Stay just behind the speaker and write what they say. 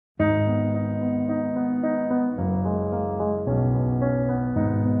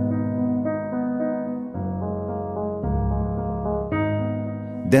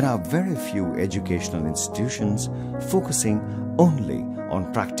There are very few educational institutions focusing only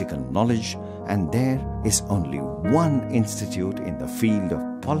on practical knowledge, and there is only one institute in the field of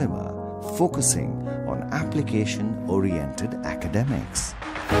polymer focusing on application-oriented academics.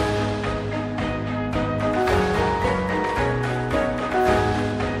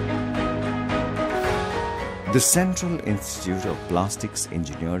 The Central Institute of Plastics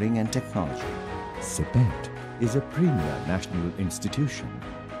Engineering and Technology, CIPET, is a premier national institution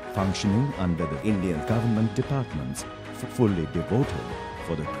functioning under the Indian government departments fully devoted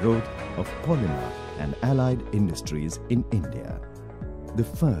for the growth of polymer and allied industries in India. The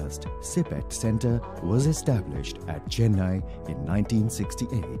first CIPET center was established at Chennai in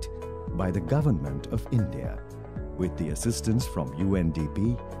 1968 by the Government of India with the assistance from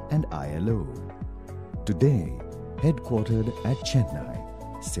UNDP and ILO. Today, headquartered at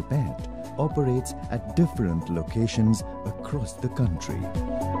Chennai, CIPET operates at different locations across the country.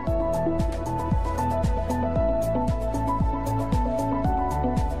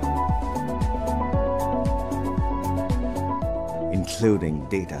 Including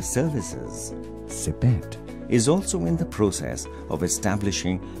data services, CIPET is also in the process of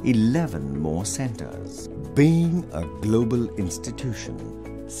establishing 11 more centers. Being a global institution,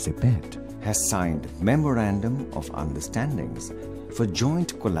 CIPET has signed Memorandum of Understandings for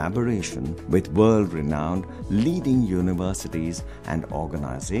joint collaboration with world-renowned leading universities and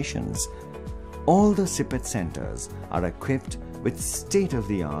organizations. All the CIPET centers are equipped with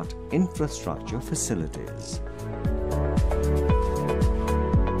state-of-the-art infrastructure facilities.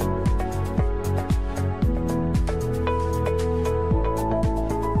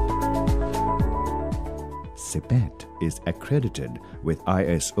 CIPET is accredited with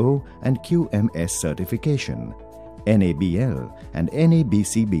ISO and QMS certification, NABL and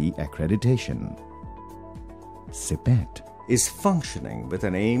NABCB accreditation. CIPET is functioning with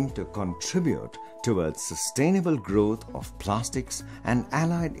an aim to contribute towards sustainable growth of plastics and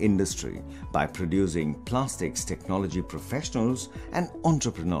allied industry by producing plastics technology professionals and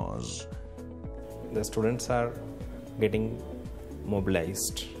entrepreneurs. The students are getting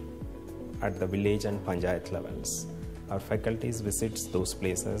mobilized at the village and panchayat levels. Our faculties visits those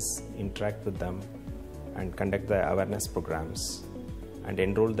places, interact with them and conduct the awareness programs and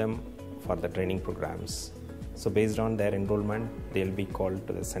enroll them for the training programs. So based on their enrollment, they'll be called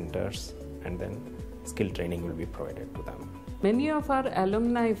to the centers and then skill training will be provided to them. Many of our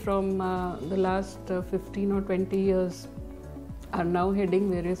alumni from the last 15 or 20 years are now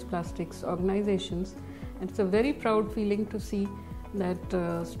heading various plastics organizations, and it's a very proud feeling to see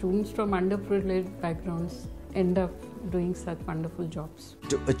that students from underprivileged backgrounds end up doing such wonderful jobs.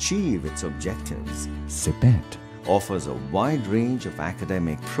 To achieve its objectives, CIPET offers a wide range of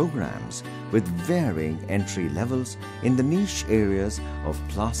academic programs with varying entry levels in the niche areas of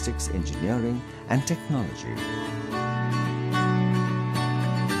plastics engineering and technology.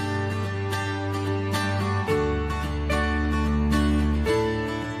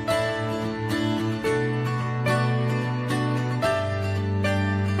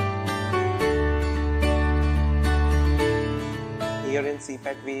 Here in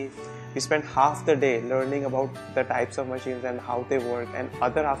CIPET, we spend half the day learning about the types of machines and how they work, and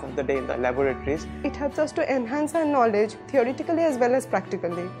other half of the day in the laboratories. It helps us to enhance our knowledge theoretically as well as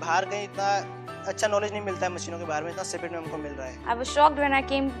practically. बाहर कहीं इतना अच्छा knowledge नहीं मिलता है मशीनों के बारे में, इतना CIPET में हमको मिल रहा है. I was shocked when I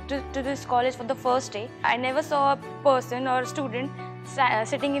came to this college for the first day. I never saw a person or a student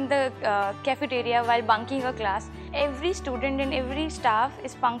sitting in the cafeteria while bunking a class. Every student and every staff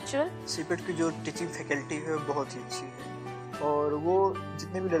is punctual. CIPET की जो teaching faculty है बहुत ही अच्छी है और वो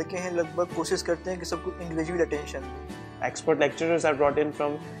जितने भी लड़के हैं लगभग कोशिश करते हैं कि सबको individual attention दें. Expert lecturers are brought in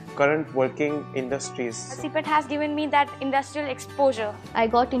from current working industries. CIPET has given me that industrial exposure. I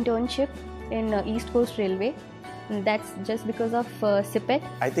got internship in East Coast Railway. That's just because of CIPET.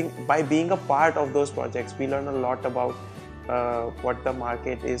 I think by being a part of those projects, we learn a lot about what the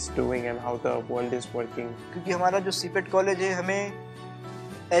market is doing and how the world is working. क्योंकि हमारा जो CIPET college है हमें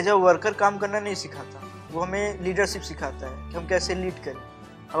as a worker काम करना नहीं सिखाता, वो हमें लीडरशिप सिखाता है कि हम कैसे लीड करें,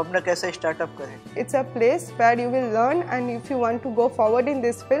 हम अपना कैसे स्टार्टअप करें. It's a place where you will learn, and if you want to go forward in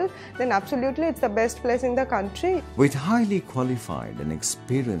this field, then absolutely it's the best place in the country. With highly qualified and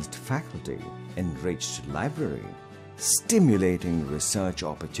experienced faculty, enriched library, stimulating research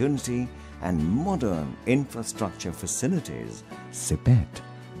opportunity and modern infrastructure facilities, CIPET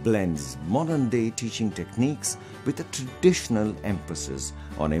blends modern-day teaching techniques with a traditional emphasis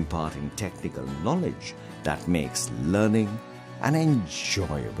on imparting technical knowledge that makes learning an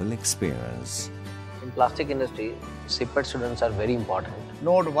enjoyable experience. In plastic industry, CIPET students are very important.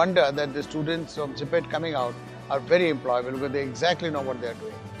 No wonder that the students from CIPET coming out are very employable because they exactly know what they are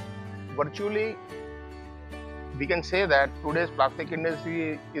doing. Virtually, we can say that today's plastic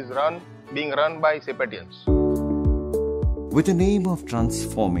industry is being run by CIPETians. With the aim of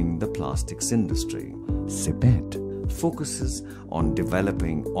transforming the plastics industry, CIPET focuses on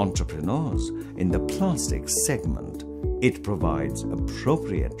developing entrepreneurs in the plastics segment. It provides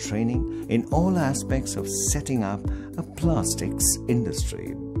appropriate training in all aspects of setting up a plastics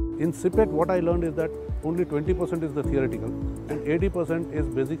industry. In CIPET, what I learned is that only 20% is the theoretical and 80% is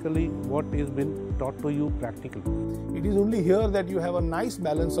basically what is been taught to you practically. It is only here that you have a nice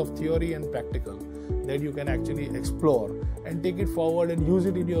balance of theory and practical that you can actually explore and take it forward and use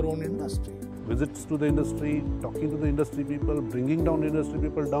it in your own industry. Visits to the industry, talking to the industry people, bringing down industry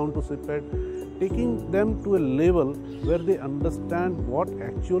people down to CIPET, taking them to a level where they understand what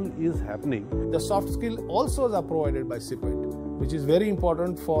actually is happening. The soft skill also are provided by CIPET, which is very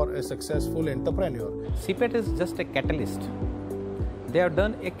important for a successful entrepreneur. CIPET is just a catalyst. They have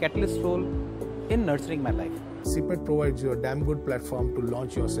done a catalyst role in nurturing my life. CIPET provides you a damn good platform to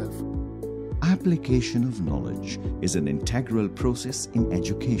launch yourself. Application of knowledge is an integral process in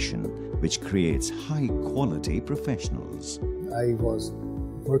education which creates high-quality professionals. I was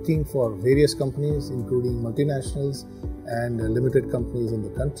working for various companies, including multinationals and limited companies in the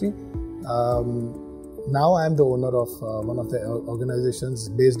country. Now I am the owner of one of the organizations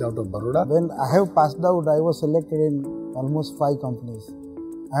based out of Baroda. When I have passed out, I was selected in almost 5 companies.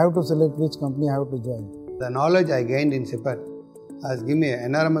 I have to select which company I have to join. The knowledge I gained in CIPET has given me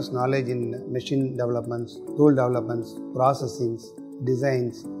enormous knowledge in machine developments, tool developments, processings,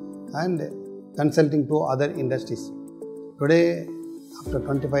 designs and consulting to other industries. Today, after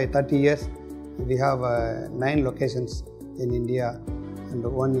 25-30 years, we have 9 locations in India and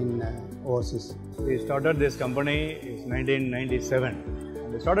 1 in overseas. We started this company in 1997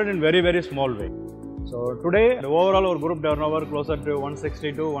 and we started in very small way. So today, the overall our group turnover closer to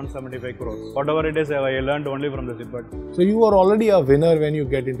 160 to 175 crores. Whatever it is, I learned only from the CIPET. So you are already a winner when you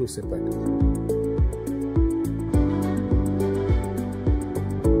get into CIPET.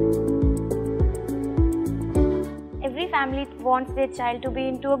 Every family wants their child to be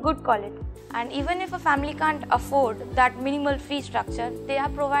into a good college. And even if a family can't afford that minimal fee structure, they are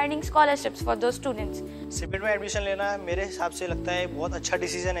providing scholarships for those students. CIPET में admission लेना मेरे हिसाब से लगता है बहुत अच्छा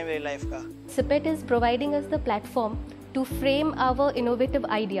decision है मेरी लाइफ का. CIPET is providing us the platform to frame our innovative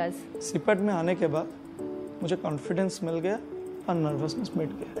ideas. CIPET में आने के बाद मुझे कॉन्फिडेंस मिल गया और नर्वसनेस मिट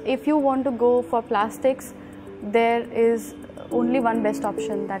गया. If you want to go for plastics, there is only one best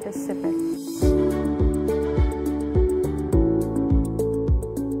option, that is CIPET.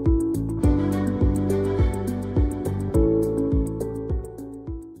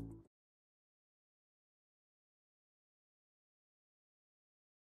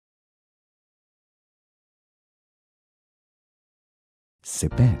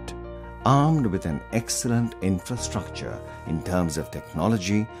 CIPET, armed with an excellent infrastructure in terms of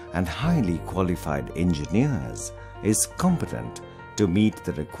technology and highly qualified engineers, is competent to meet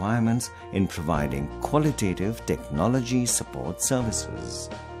the requirements in providing qualitative technology support services.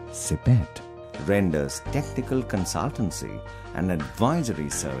 CIPET renders technical consultancy and advisory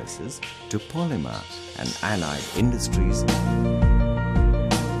services to polymer and allied industries.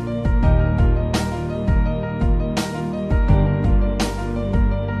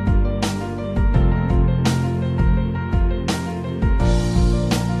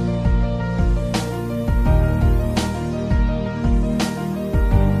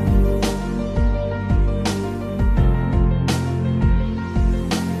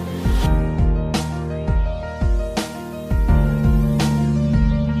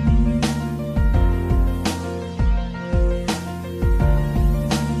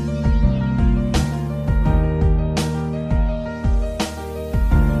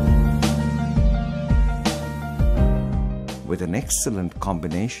 With an excellent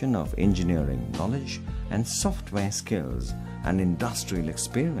combination of engineering knowledge and software skills and industrial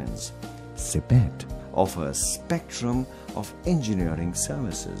experience, CIPET offers spectrum of engineering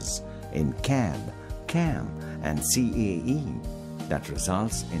services in CAD, CAM and CAE that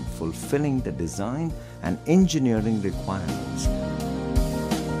results in fulfilling the design and engineering requirements.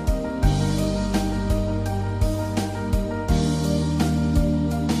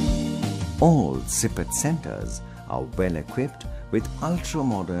 All CIPET centers are well equipped with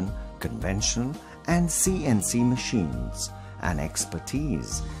ultra-modern, conventional and CNC machines and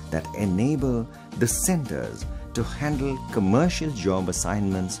expertise that enable the centers to handle commercial job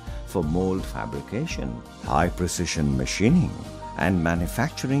assignments for mold fabrication, high-precision machining and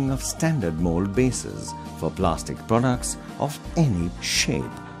manufacturing of standard mold bases for plastic products of any shape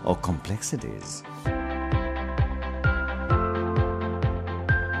or complexities.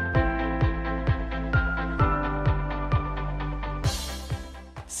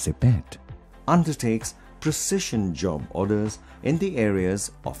 CIPET undertakes precision job orders in the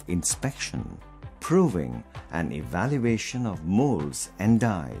areas of inspection, proving and evaluation of molds and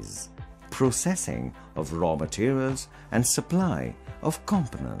dies, processing of raw materials and supply of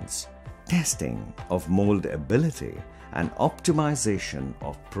components, testing of moldability and optimization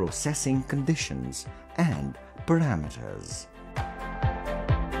of processing conditions and parameters.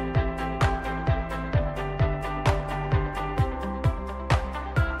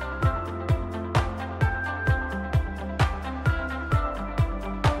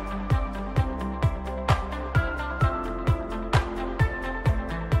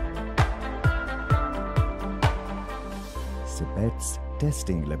 CIPET's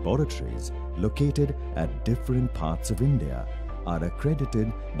testing laboratories located at different parts of India are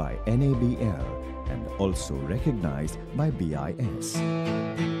accredited by NABL and also recognized by BIS.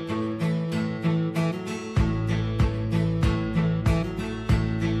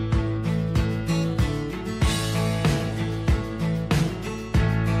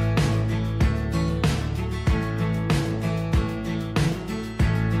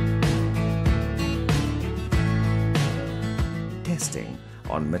 Testing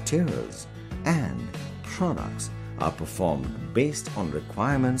on materials and products are performed based on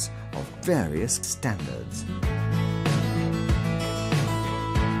requirements of various standards.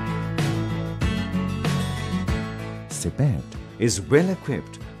 CIPET is well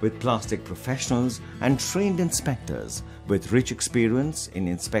equipped with plastic professionals and trained inspectors with rich experience in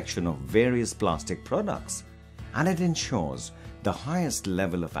inspection of various plastic products, and it ensures the highest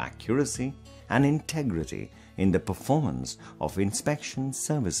level of accuracy and integrity in the performance of inspection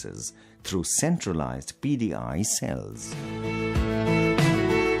services through centralized PDI cells.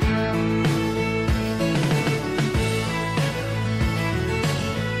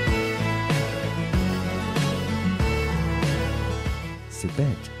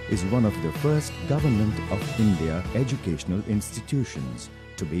 CIPET is one of the first Government of India educational institutions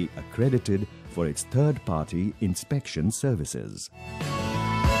to be accredited for its third-party inspection services.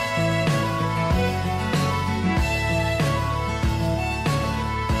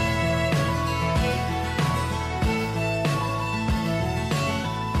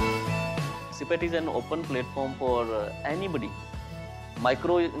 CIPET is an open platform for anybody,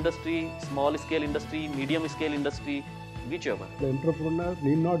 micro industry, small scale industry, medium scale industry, whichever. The entrepreneur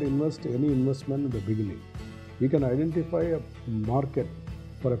need not invest any investment in the beginning. We can identify a market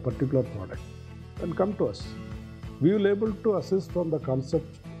for a particular product and come to us. We will be able to assist from the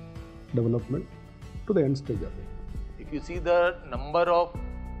concept development to the end stage of it. If you see the number of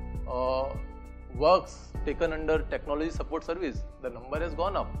works taken under technology support service, the number has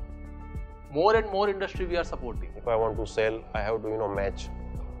gone up. More and more industry we are supporting. If I want to sell, I have to match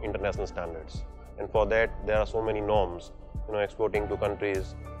international standards, and for that there are so many norms. Exporting to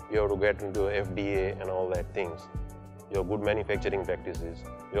countries, you have to get into FDA and all that things. Your good manufacturing practices,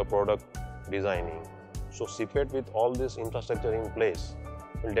 your product designing. So CIPET with all this infrastructure in place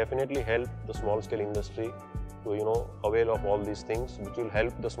will definitely help the small scale industry to avail of all these things, which will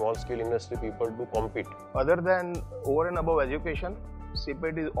help the small scale industry people to compete. Other than over and above education,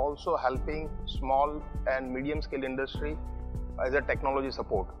 CIPET is also helping small and medium scale industry as a technology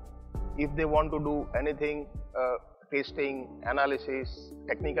support. If they want to do anything, testing, analysis,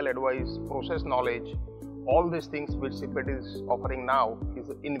 technical advice, process knowledge, all these things which CIPET is offering now is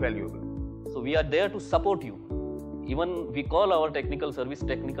invaluable. So we are there to support you. Even we call our technical service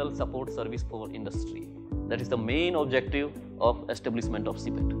technical support service for industry. That is the main objective of establishment of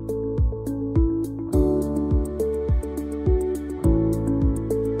CIPET.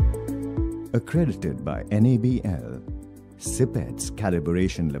 Accredited by NABL, CIPET's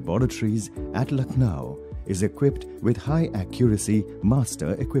calibration laboratories at Lucknow is equipped with high-accuracy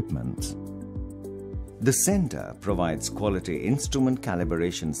master equipment. The center provides quality instrument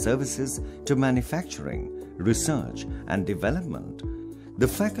calibration services to manufacturing, research and development. The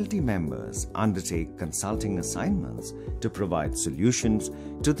faculty members undertake consulting assignments to provide solutions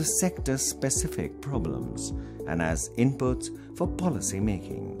to the sector-specific problems and as inputs for policy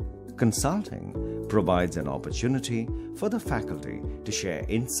making. Consulting provides an opportunity for the faculty to share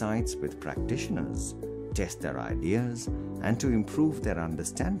insights with practitioners, test their ideas, and to improve their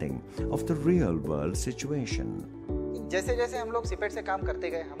understanding of the real-world situation. जैसे जैसे हम लोग CIPET से काम करते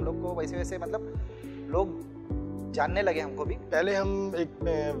गए, हम लोग को वैसे वैसे लोग जानने लगे हमको भी। पहले हम एक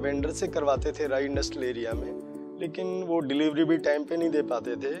वेंडर से करवाते थे राई इंडस्ट्रियल एरिया में, लेकिन वो डिलीवरी भी टाइम पे नहीं दे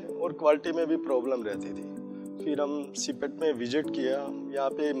पाते थे और क्वालिटी में भी प्रॉब्लम रहती थी। फिर हम CIPET में विजिट किया, यहाँ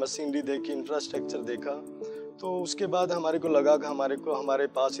पे मशीनरी देखी, इंफ्रास्ट्रक्चर देखा, तो उसके बाद हमारे को लगा कि हमारे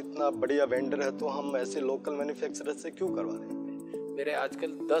पास इतना बढ़िया वेंडर है तो हम ऐसे लोकल मैन्युफैक्चरर से क्यों करवा रहे हैं। मेरे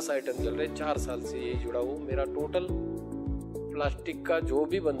आजकल 10 आइटम चल रहे, 4 साल से यही जुड़ा हूँ। मेरा टोटल प्लास्टिक का जो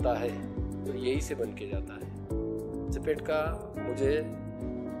भी बनता है तो यही से बन के जाता है। सिपेट का मुझे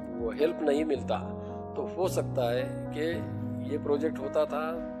वो हेल्प नहीं मिलता तो हो सकता है कि ये प्रोजेक्ट होता था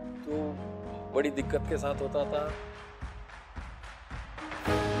तो बड़ी दिक्कत के साथ होता था।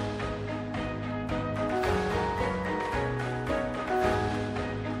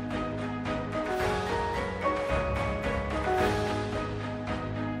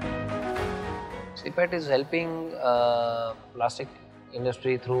 CIPET is helping plastic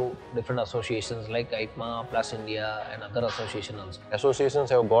industry through different associations like IPMA, Plus India and other associations also. Associations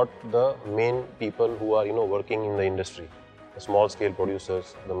have got the main people who are working in the industry, the small scale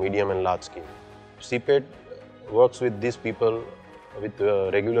producers, the medium and large scale. CIPET works with these people with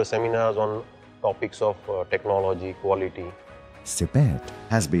regular seminars on topics of technology, quality. CIPET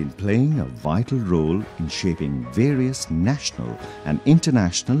has been playing a vital role in shaping various national and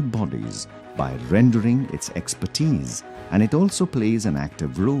international bodies by rendering its expertise, and it also plays an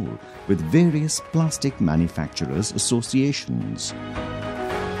active role with various plastic manufacturers associations.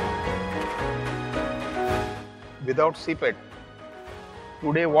 Without CIPET,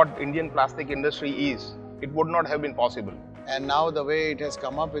 today what Indian plastic industry is, it would not have been possible. And now the way it has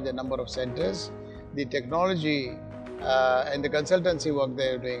come up with a number of centers, the technology and the consultancy work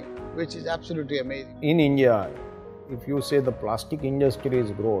they are doing, which is absolutely amazing. In India, if you say the plastic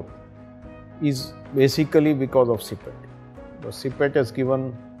industry's growth is basically because of CIPET. The CIPET has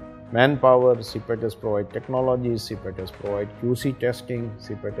given manpower, CIPET has provided technology, CIPET has provided QC testing,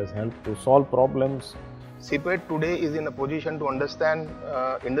 CIPET has helped to solve problems. CIPET today is in a position to understand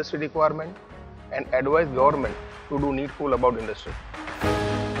industry requirement and advise government to do needful about industry.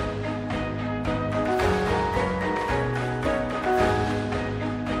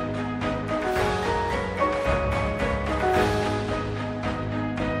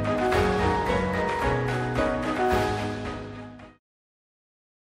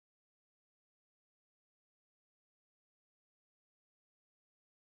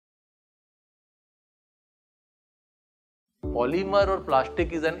 Polymer or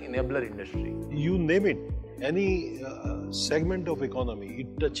plastic is an enabler industry. You name it, any segment of economy,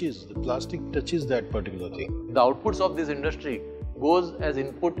 it touches, the plastic touches that particular thing. The outputs of this industry goes as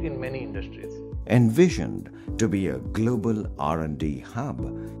input in many industries. Envisioned to be a global R&D hub,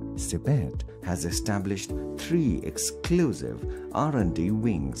 CIPET has established 3 exclusive R&D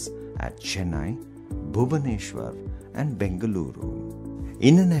wings at Chennai, Bhubaneswar and Bengaluru.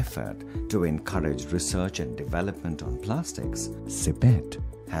 In an effort to encourage research and development on plastics, CIPET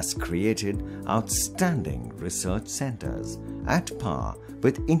has created outstanding research centers at par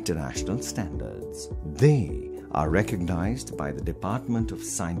with international standards. They are recognized by the Department of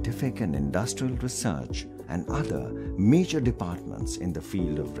Scientific and Industrial Research and other major departments in the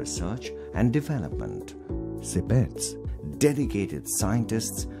field of research and development. CIPET's dedicated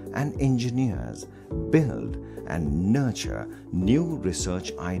scientists and engineers build and nurture new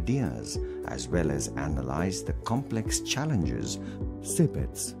research ideas as well as analyze the complex challenges.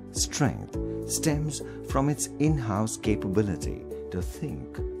 CIPET's strength stems from its in-house capability to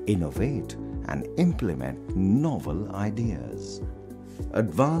think, innovate and implement novel ideas.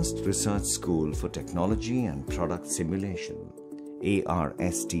 Advanced Research School for Technology and Product Simulation,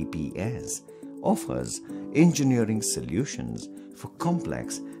 ARSTPS, offers engineering solutions for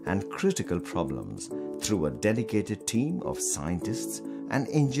complex and critical problems through a dedicated team of scientists and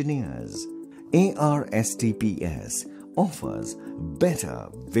engineers. ARSTPS offers better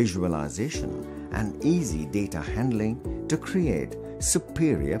visualization and easy data handling to create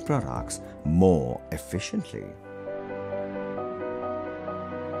superior products more efficiently.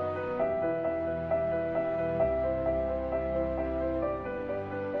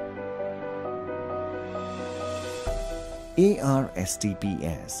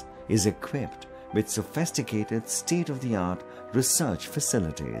 ARSTPS is equipped with sophisticated state-of-the-art research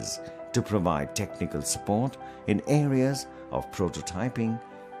facilities to provide technical support in areas of prototyping,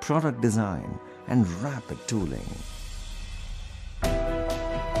 product design and rapid tooling.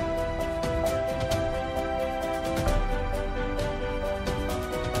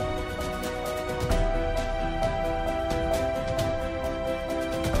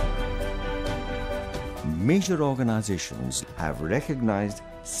 Major organizations have recognized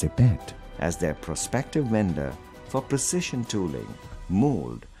CIPET as their prospective vendor for precision tooling,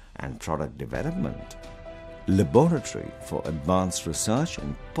 mold and product development. Laboratory for Advanced Research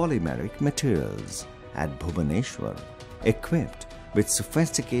in Polymeric Materials at Bhubaneswar, equipped with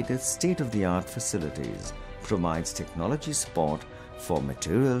sophisticated state-of-the-art facilities, provides technology support for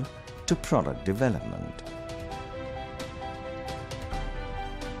material to product development.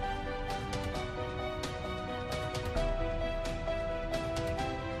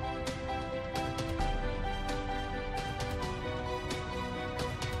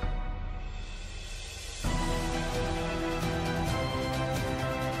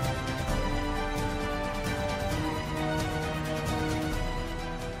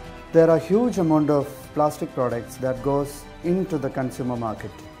 There are huge amount of plastic products that goes into the consumer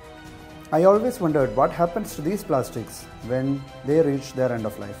market. I always wondered what happens to these plastics when they reach their end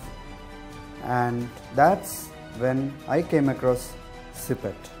of life. And that's when I came across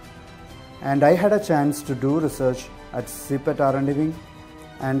CIPET. And I had a chance to do research at CIPET R&D wing,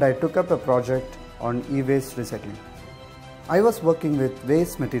 and I took up a project on e-waste recycling. I was working with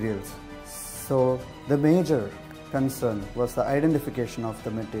waste materials, so the major concern was the identification of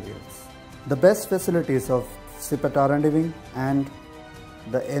the materials. The best facilities of CIPET R&D wing and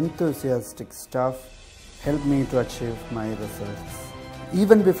the enthusiastic staff helped me to achieve my research.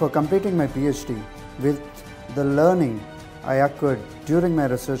 Even before completing my PhD, with the learning I acquired during my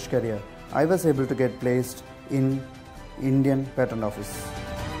research career, I was able to get placed in Indian Patent Office.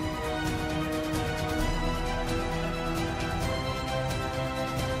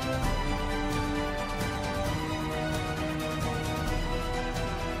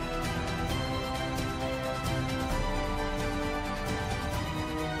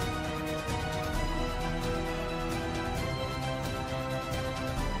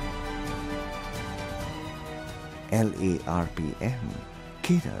 LARPM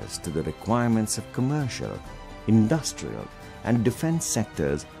caters to the requirements of commercial, industrial and defense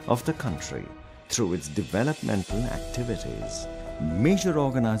sectors of the country through its developmental activities. Major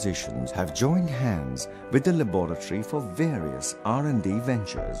organizations have joined hands with the laboratory for various R&D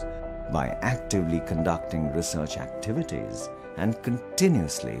ventures by actively conducting research activities and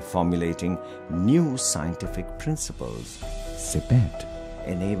continuously formulating new scientific principles. CIPET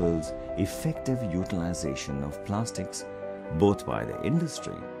enables effective utilization of plastics both by the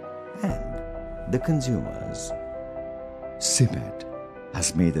industry and the consumers. CIPET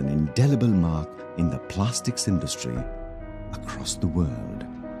has made an indelible mark in the plastics industry across the world.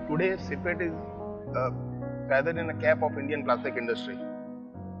 Today, CIPET is feathered in a cap of Indian plastic industry.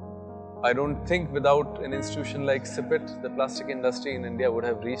 I don't think without an institution like CIPET, the plastic industry in India would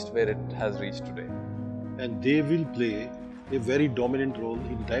have reached where it has reached today. And they will play a very dominant role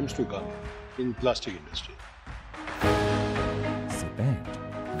in times to come in plastic industry.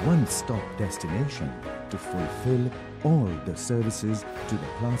 CIPET, one-stop destination to fulfill all the services to the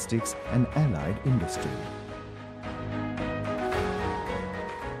plastics and allied industry.